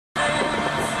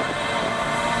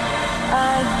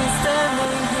I'd be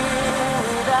standing here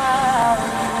without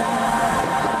you,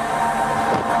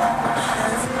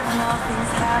 as if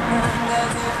nothing's happened,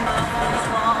 as if nothing's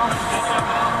wrong.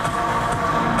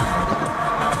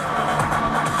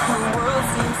 The world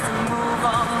seems to move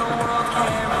on, the world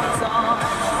carries on.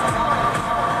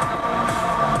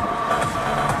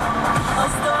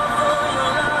 I'll stop for your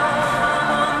love,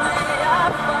 and one day I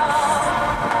fall,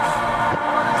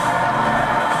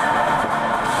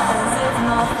 as if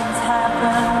nothing's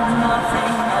happened,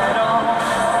 nothing at all. Nothing at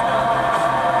all.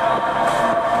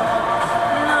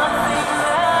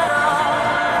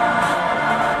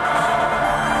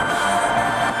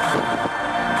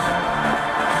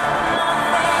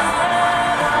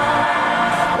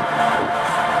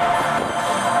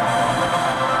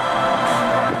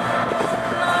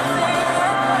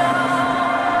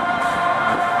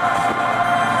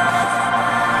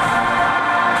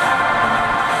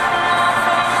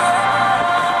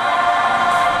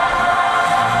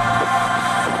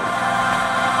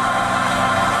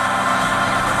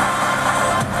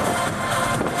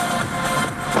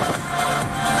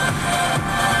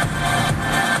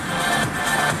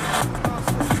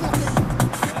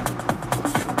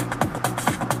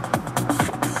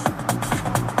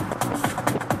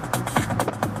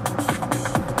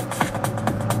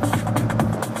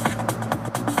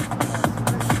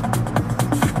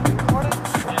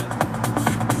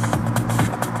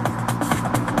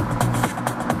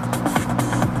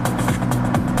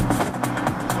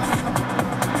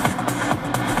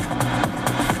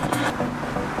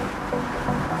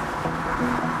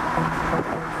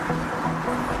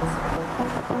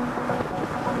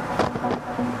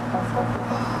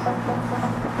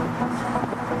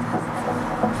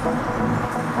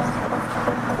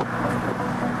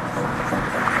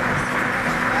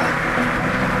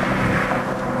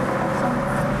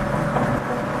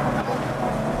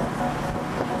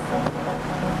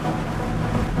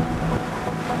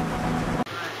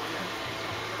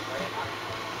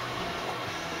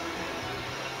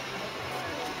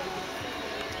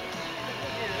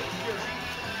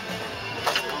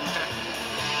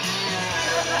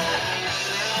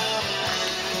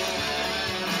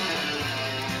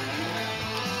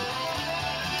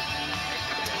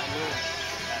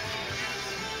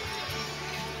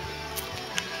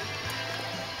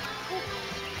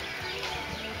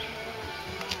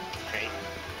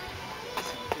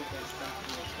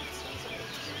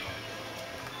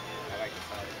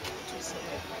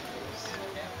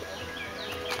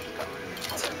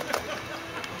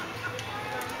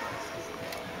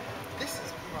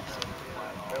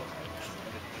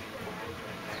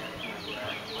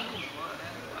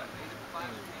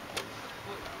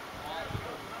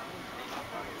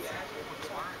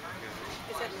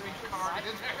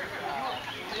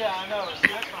 Yeah, I know.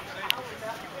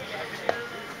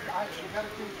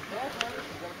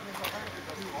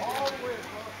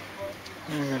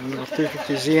 Got a little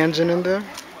 350Z engine in there.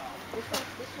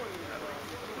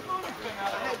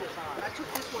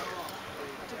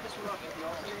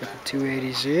 Got the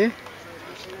 280Z.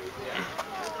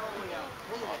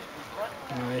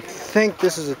 And I think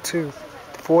this is a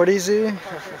 240Z.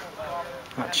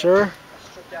 Not sure.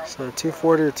 So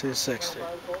 240 or 260.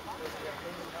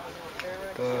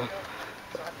 The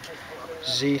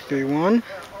Z31.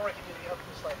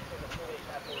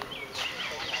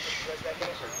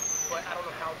 But I don't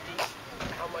know how deep,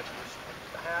 how much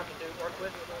I have to do work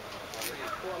with.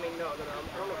 Well, I mean, no, I don't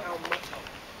know how much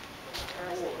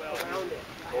around it.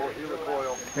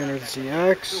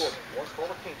 300ZX.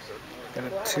 Got a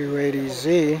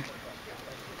 280Z.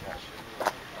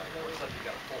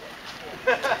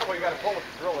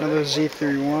 Another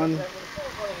Z31.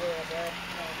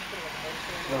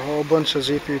 A whole bunch of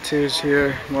Z32s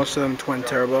here, most of them twin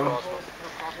turbo.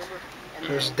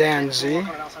 There's Dan Z.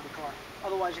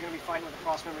 Otherwise, you're going to be fighting with the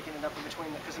cross member getting up in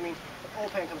between, because I mean, the pole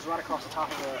pan comes right across the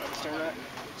top of the stern nut,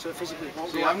 so it physically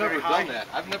won't go up very high. I've never done that.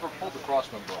 I've never pulled the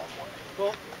cross member on one.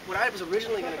 Well, what I was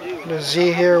originally going to do. The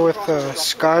Z here with the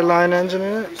Skyline engine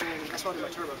in it. That's why I did my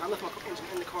turbo. I left my engine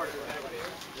in the car to do it.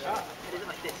 I did it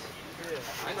like this.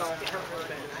 I know. It hurt really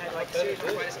bad. I had like serious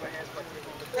arthritis in my hands. But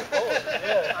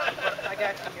I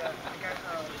got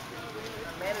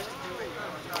managed to do it.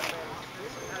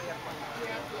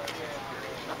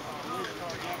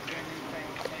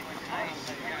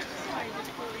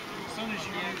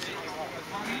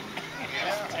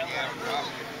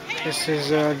 This is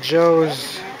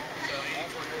Joe's,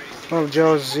 one of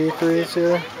Joe's Z3s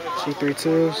here,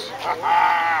 Z32s.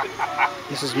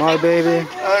 This is my baby.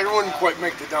 I wouldn't quite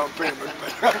make the down payment,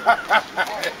 but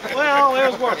well, it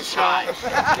was worth a shot.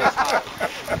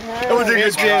 it was a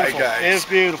good try, guys. It's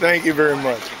beautiful. Thank you very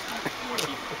much.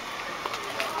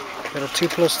 Got a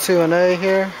 2+2 and A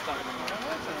here.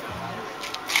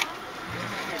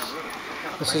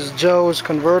 This is Joe's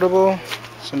convertible.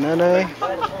 It's an NA.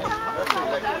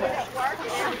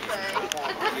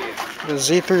 The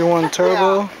Z31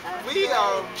 Turbo.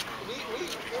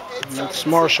 And that's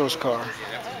Marshall's car.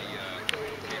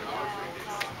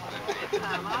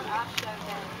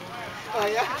 Oh,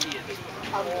 yeah?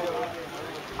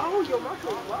 Oh, yo,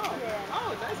 Marco, wow.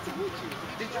 Oh, nice to meet you.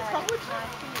 Did you come with you?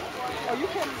 Oh, you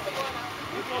can.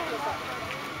 You go to the side.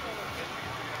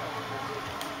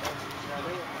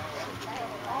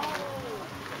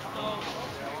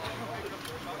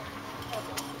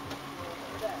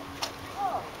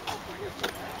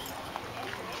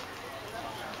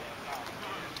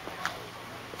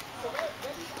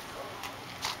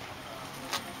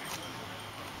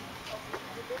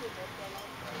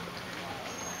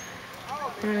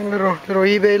 And little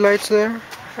eBay lights there.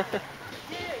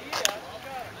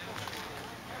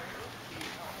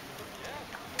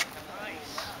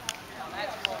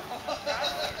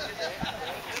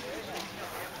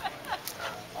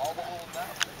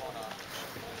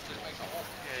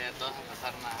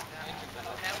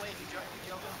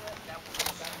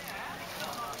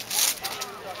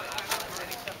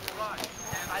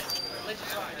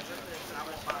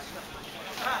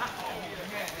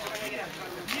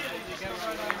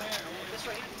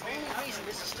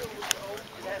 This is still old.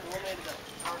 Is that eliminated the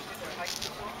power sticker at high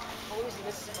school? Only reason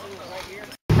this is right here.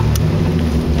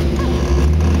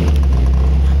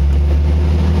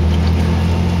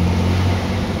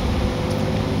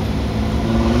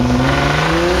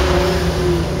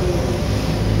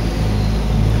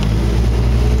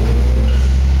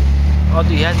 Oh,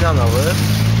 dude, he has it on the lift?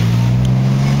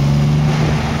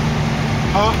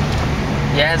 Huh?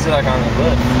 He has it like on the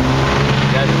lift.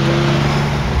 He has it.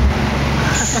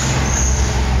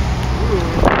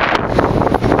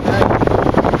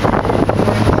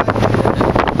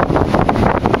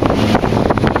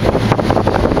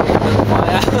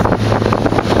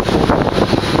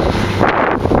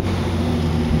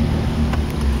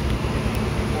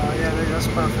 Oh yeah, that's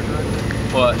perfect right there.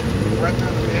 What? Right there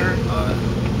in the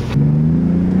mirror.